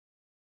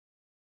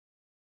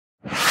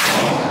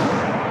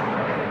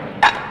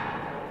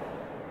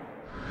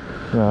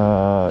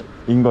야,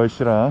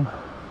 인걸씨랑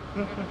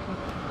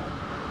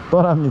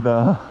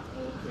떠납니다.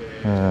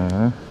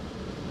 네.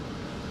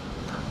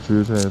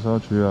 주유소에서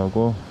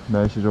주유하고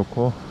날씨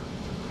좋고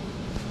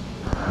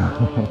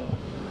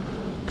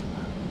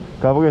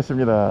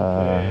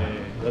가보겠습니다.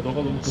 네. 야, 너가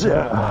너무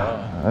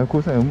고생하다.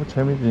 고생 너무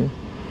재미지.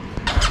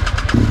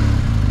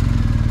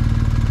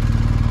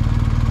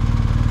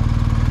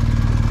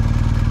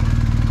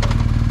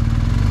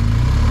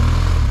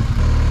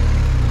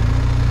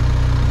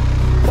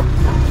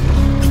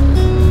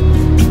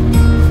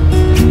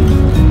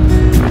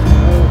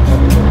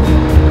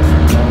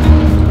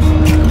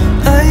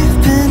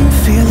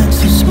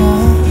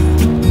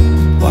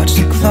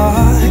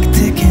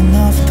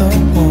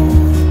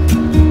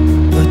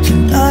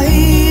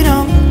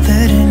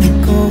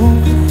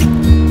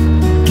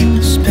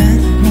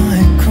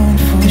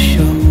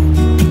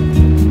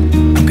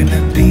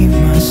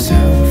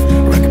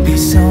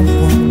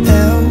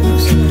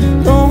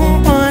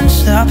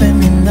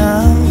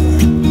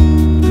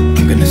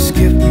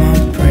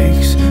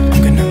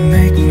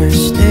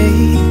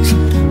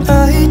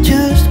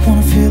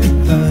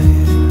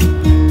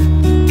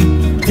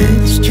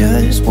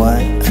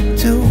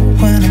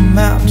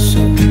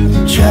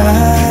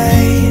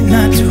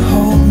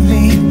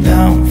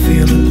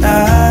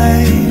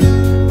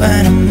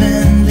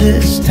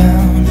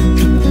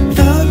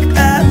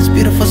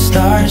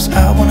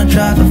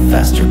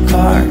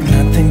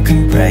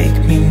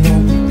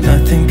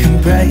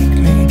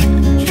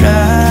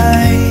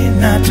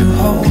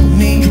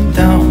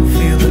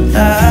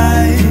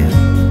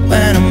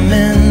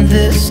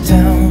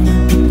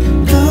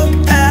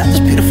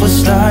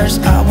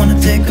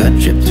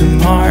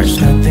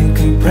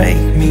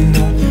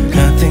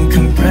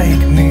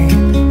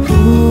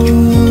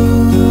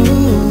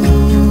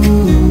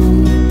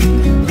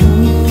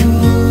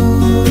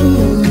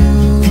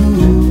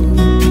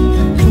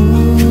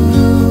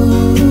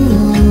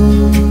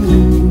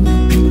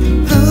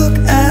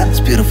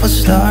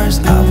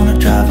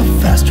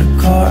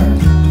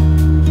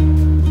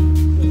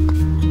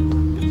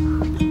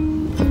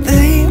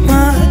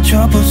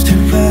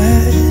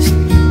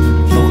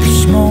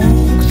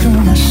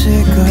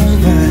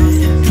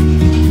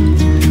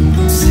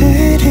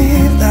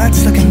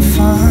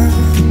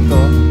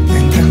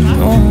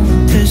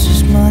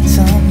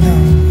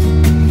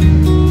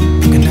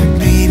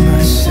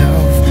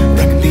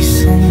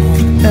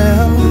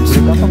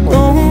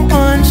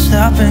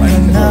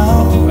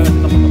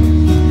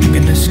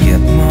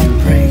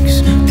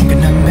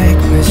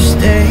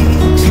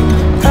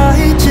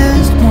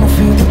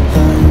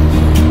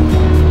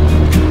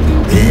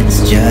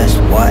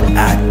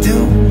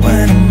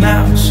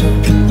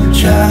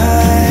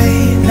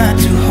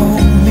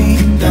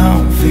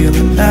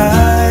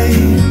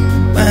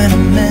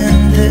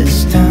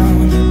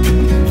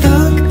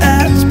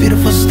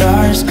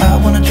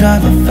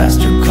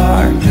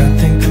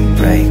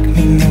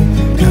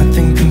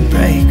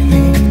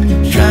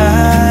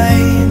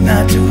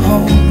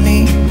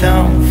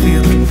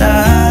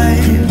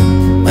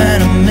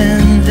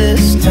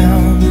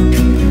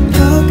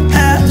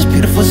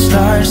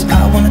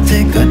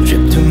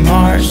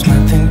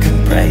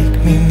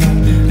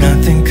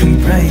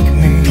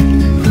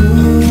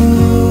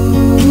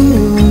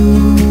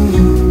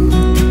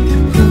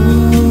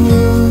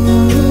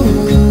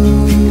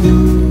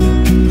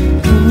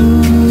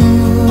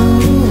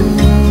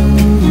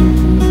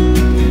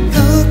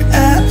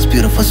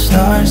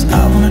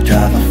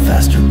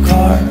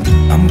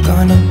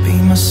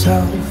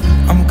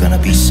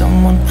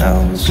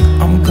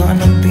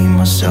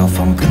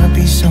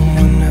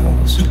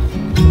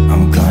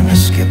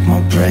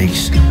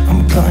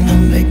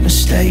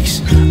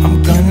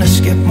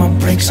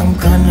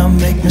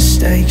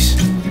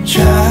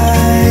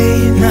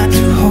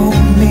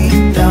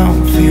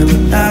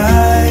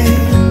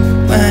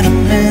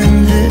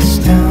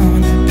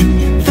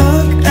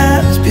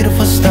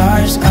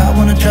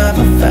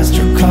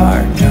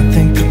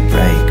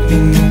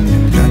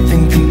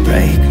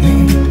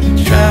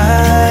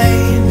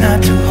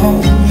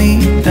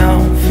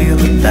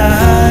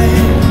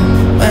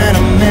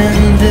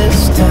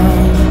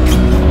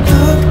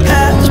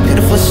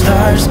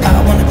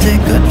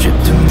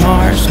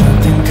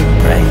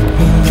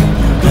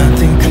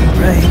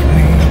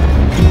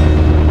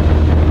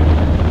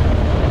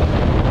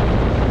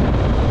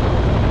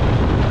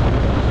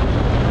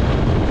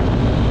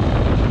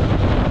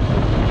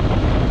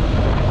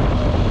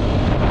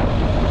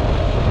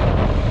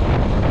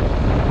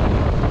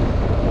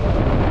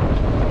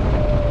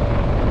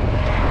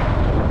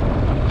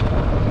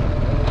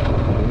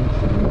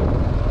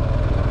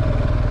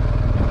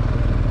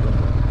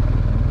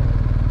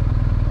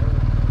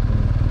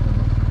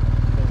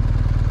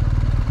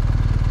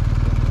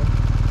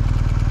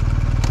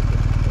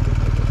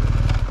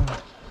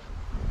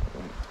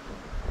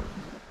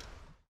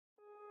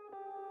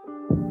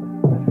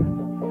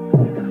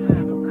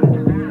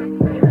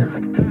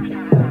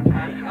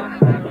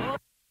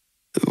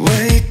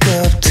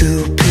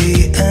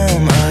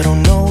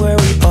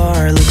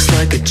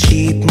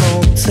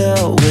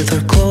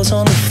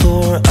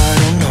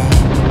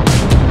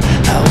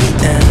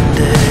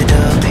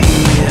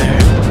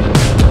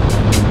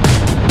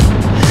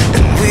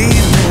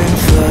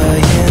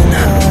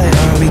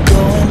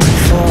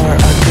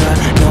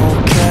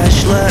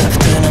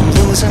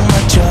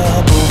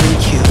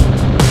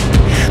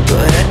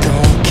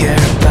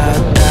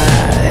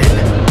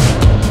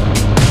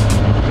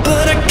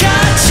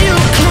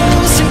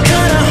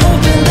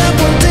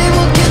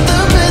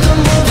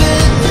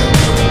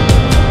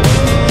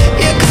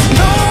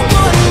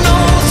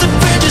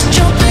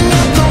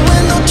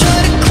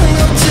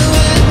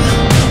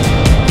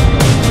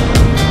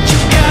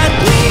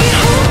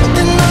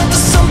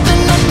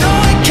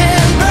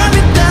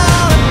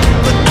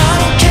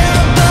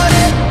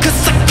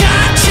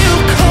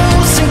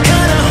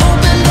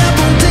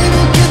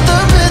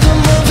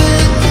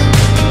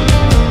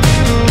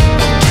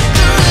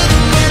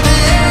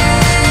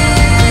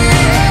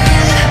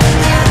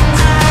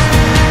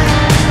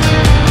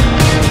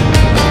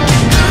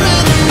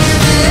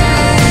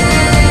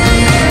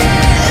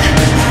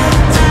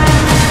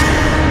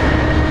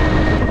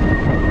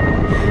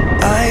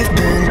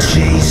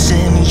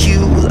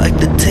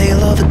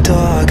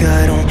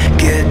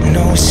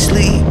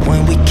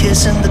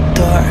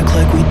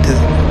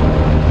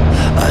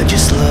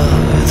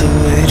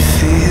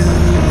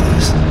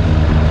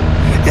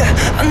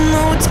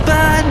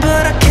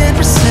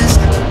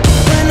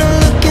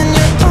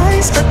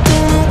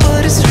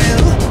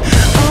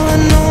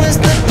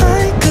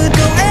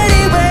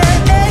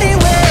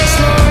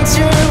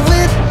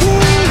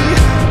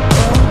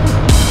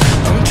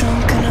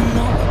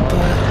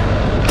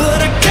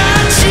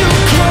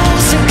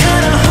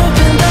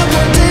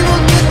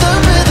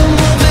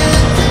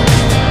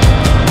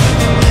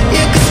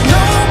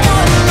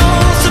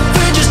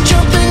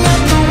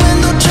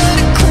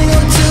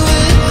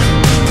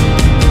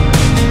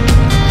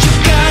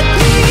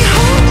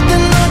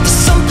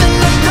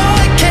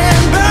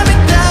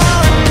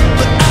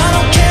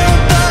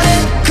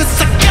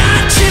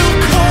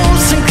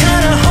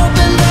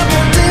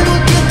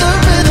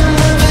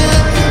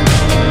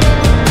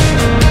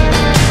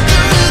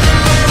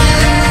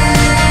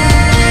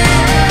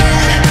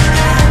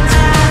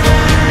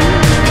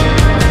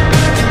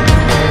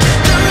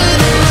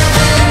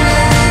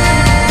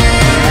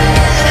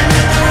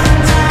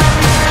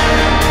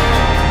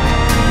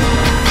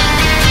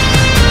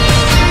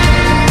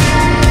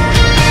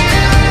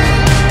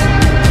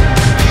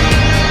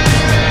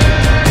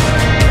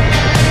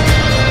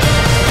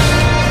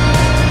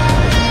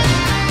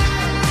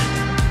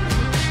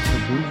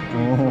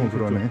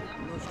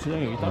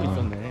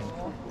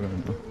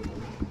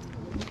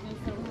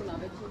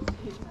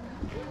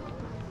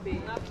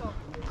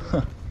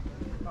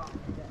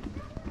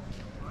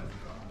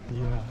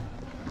 이야.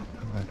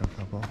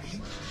 가봐.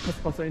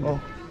 파스파 써있네.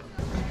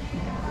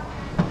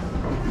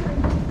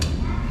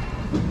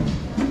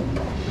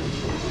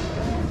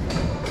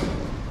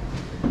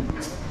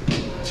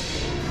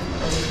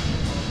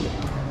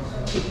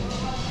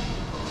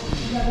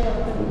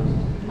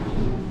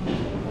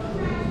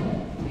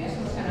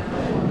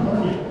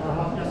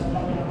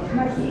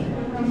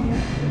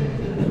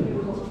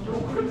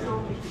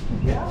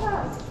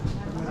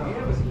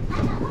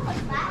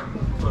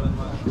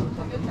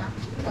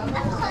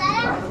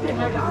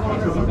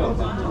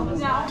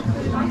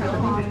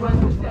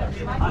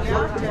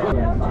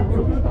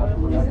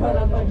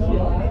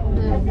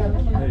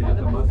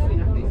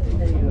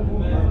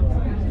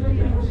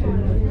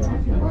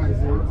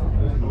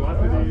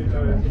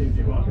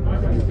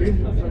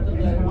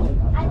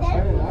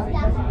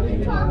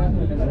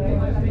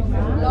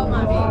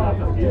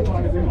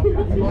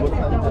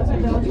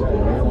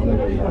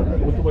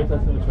 오토바이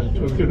탔으면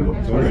저기로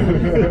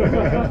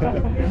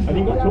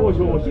아닌가?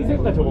 저거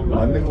흰색깔 저건가?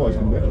 맞는 거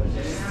같은데?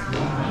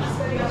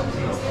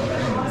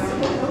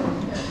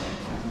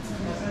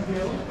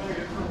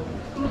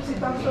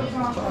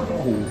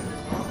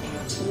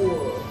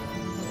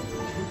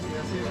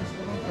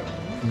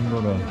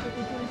 이거라.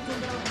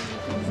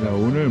 야,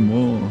 오늘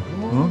뭐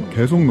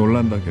계속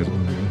놀란다. 계속.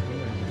 와.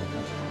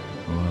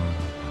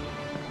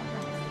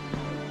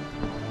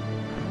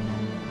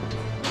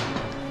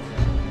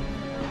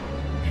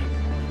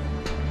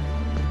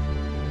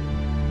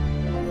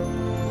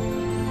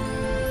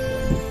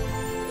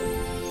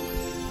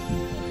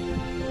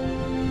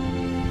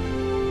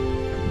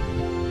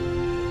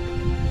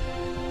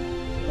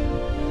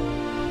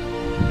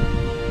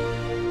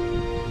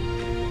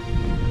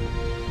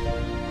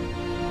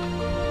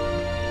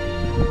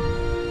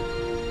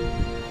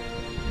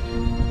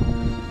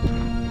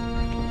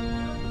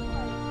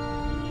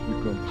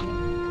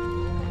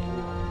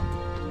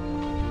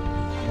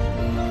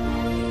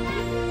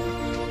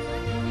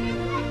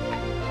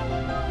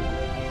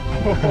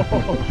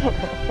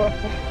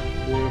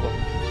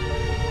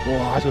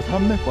 와, 저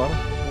산맥 봐라.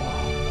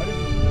 아니,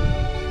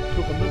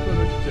 저 건너편은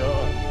진짜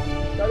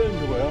다른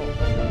저거야.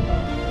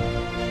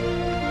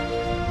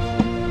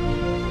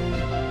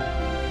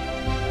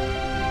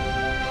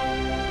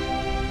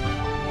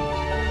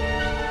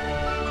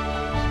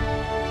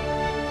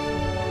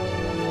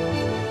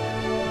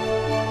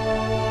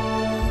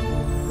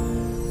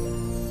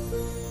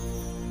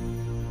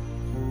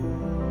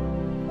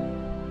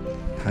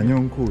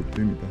 단연코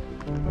으뜸이다.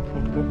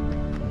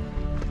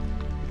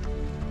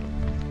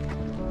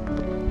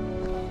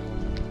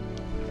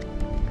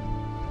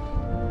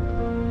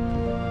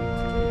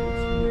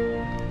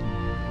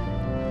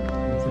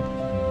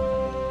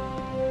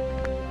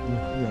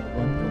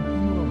 완전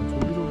파노라마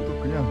저기서부터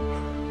그냥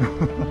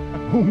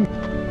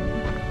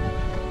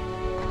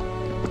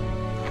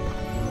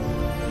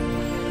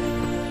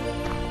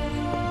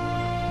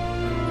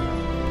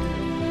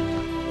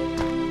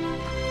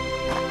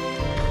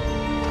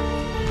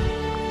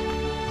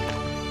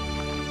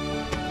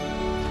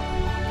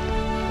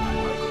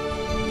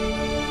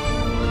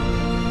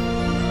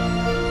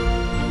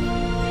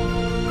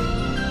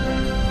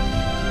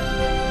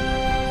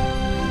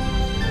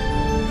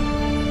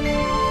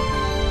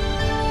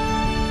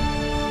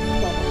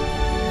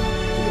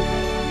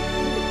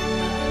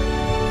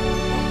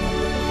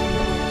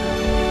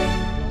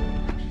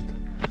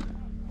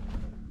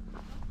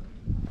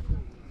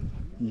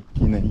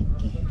있기네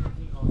있기.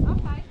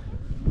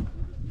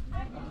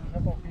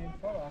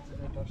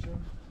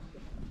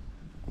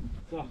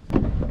 자.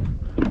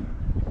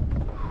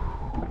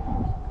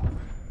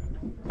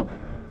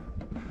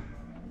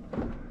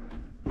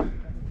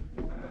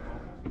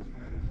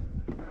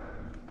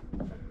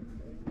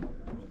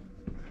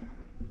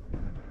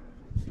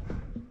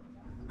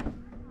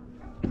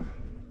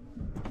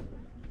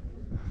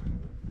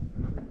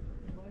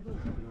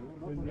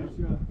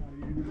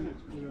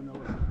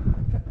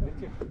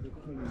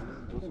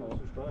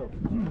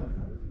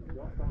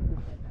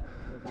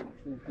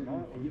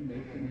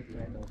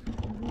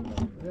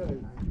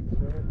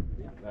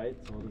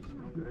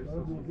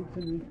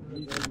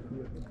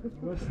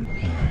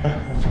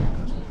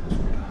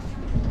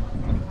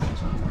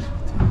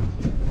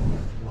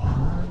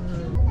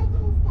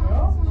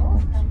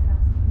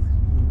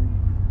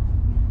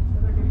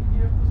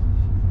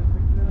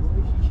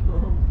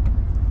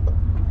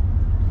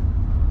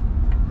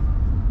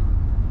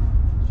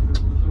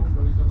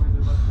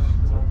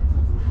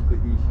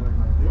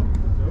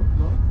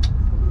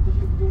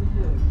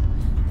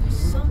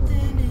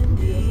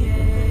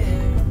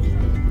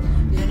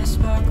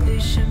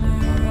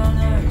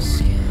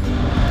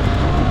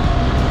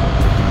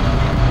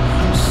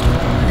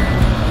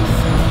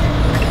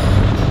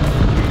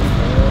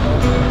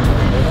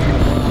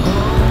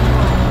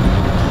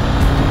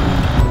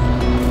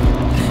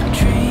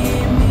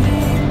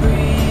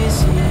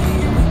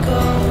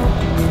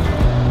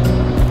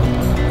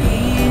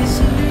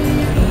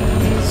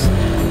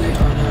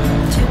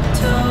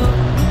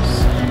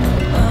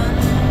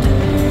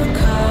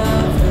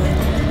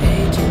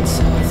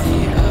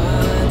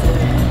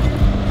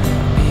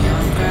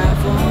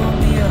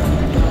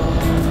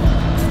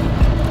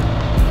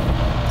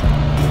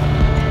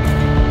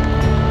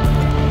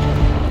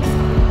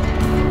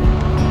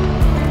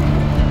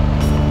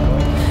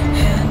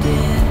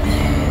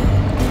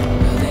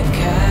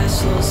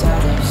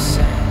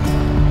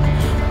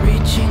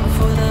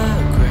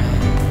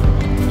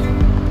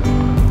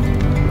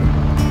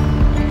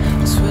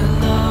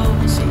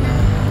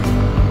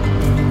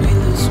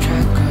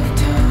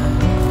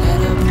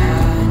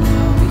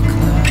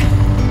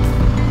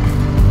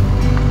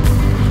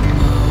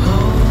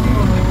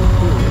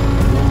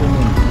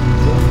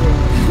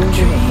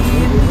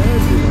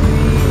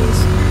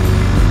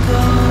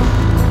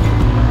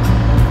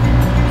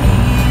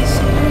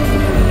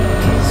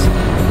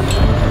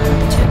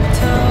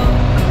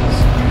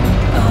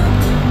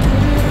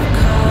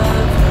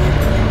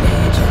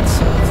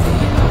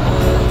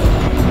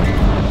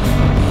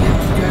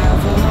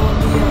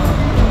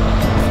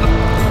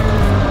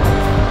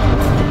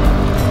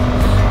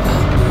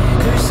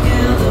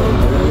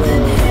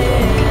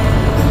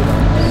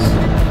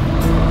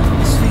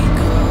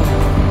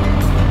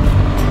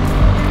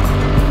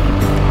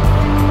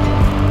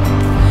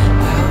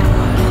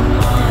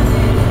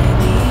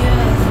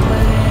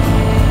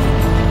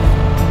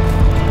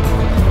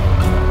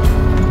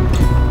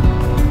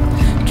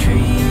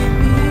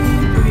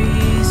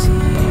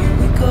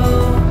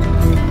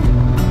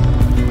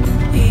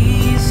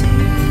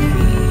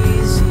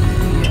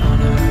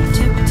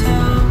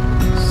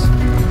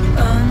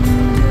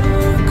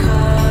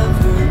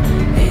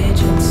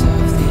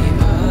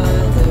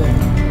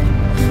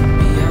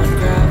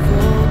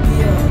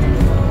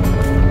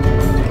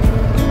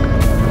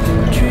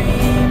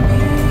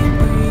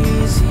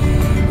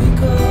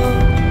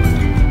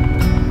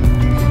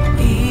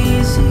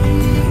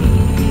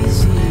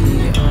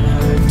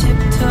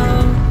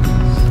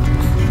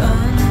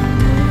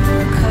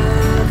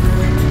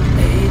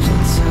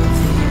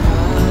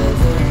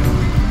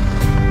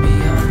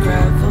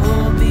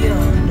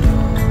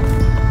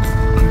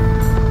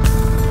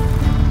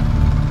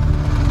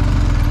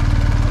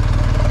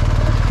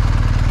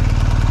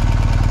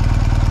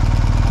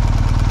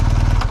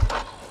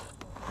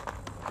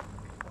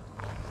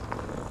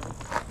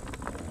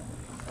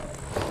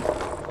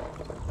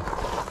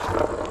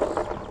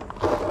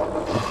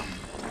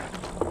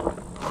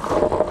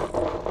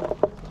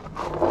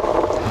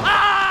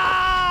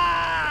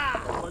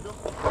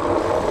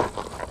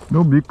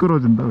 너무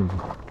미끄러진다 여기.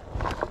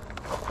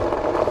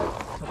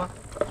 잡아.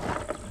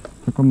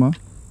 잠깐만.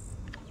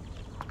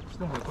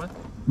 시동 걸 거야?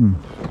 응.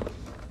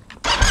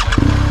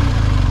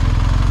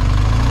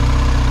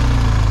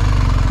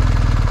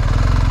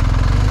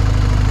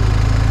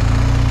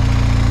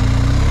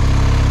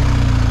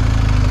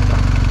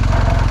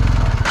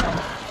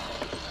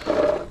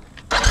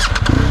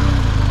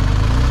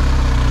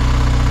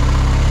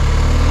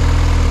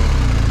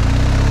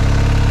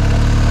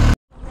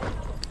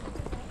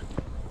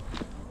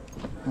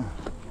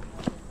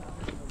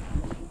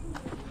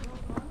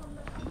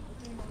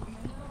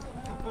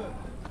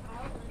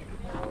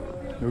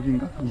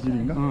 여긴가? 이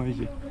집인가?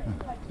 이제.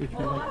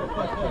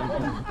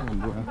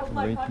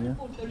 뭐야? 웨이팅이야?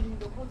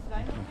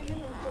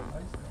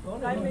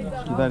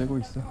 기다리고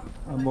있어.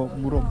 아, 뭐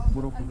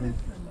물어보면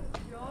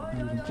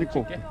좀 찍고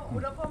올게.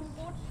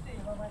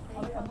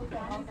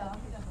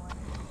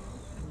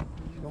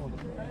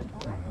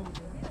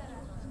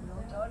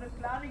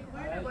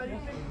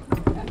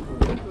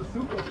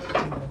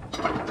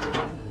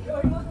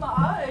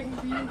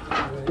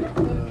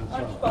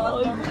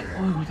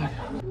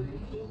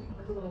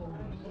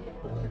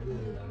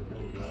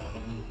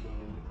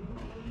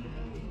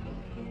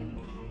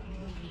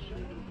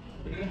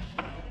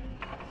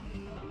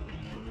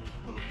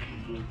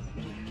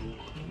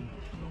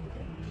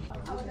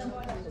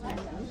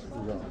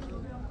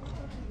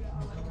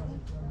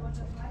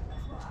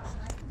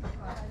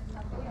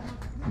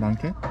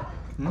 많게?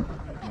 응?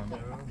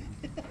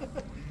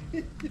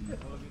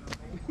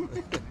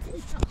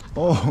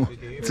 Oh,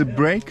 it's a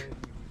brake?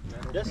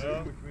 Yes.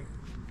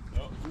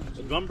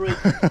 Drum brake.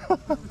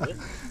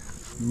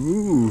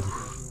 Ooh.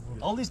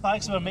 All these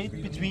bikes were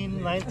made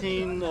between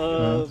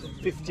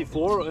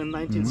 1954 and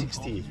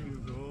 1960.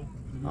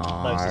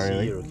 Bikes you see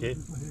really? here, okay?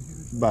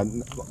 But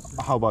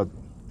how about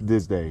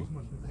this day?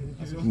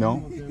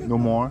 No? No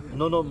more?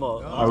 No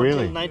more.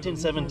 Really? Until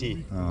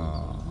 1970.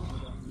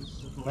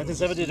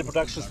 1970 the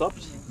production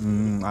stopped.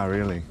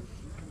 Really?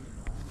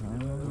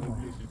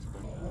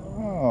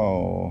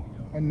 Oh,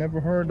 I never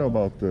heard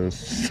about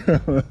this.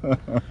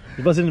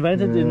 It was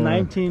invented in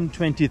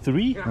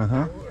 1923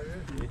 Uh-huh.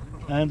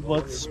 and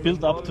was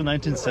built up to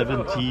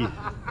 1970.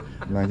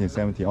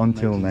 1970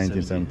 until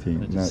 1970.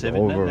 Not 1970.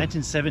 over.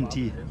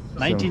 1970.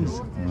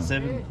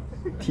 1970.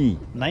 T.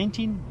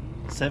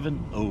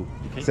 1970.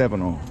 Okay?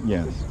 70.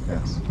 Yes.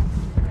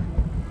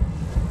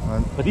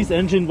 But this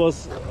engine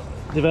was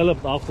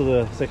developed after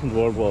the Second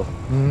World War.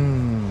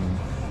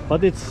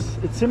 But it's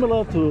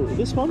similar to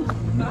this one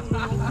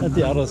and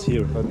the others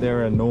here. But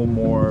there are no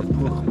more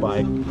push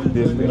bike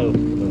this way. No.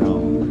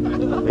 No.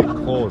 They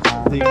closed.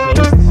 They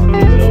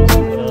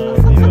closed.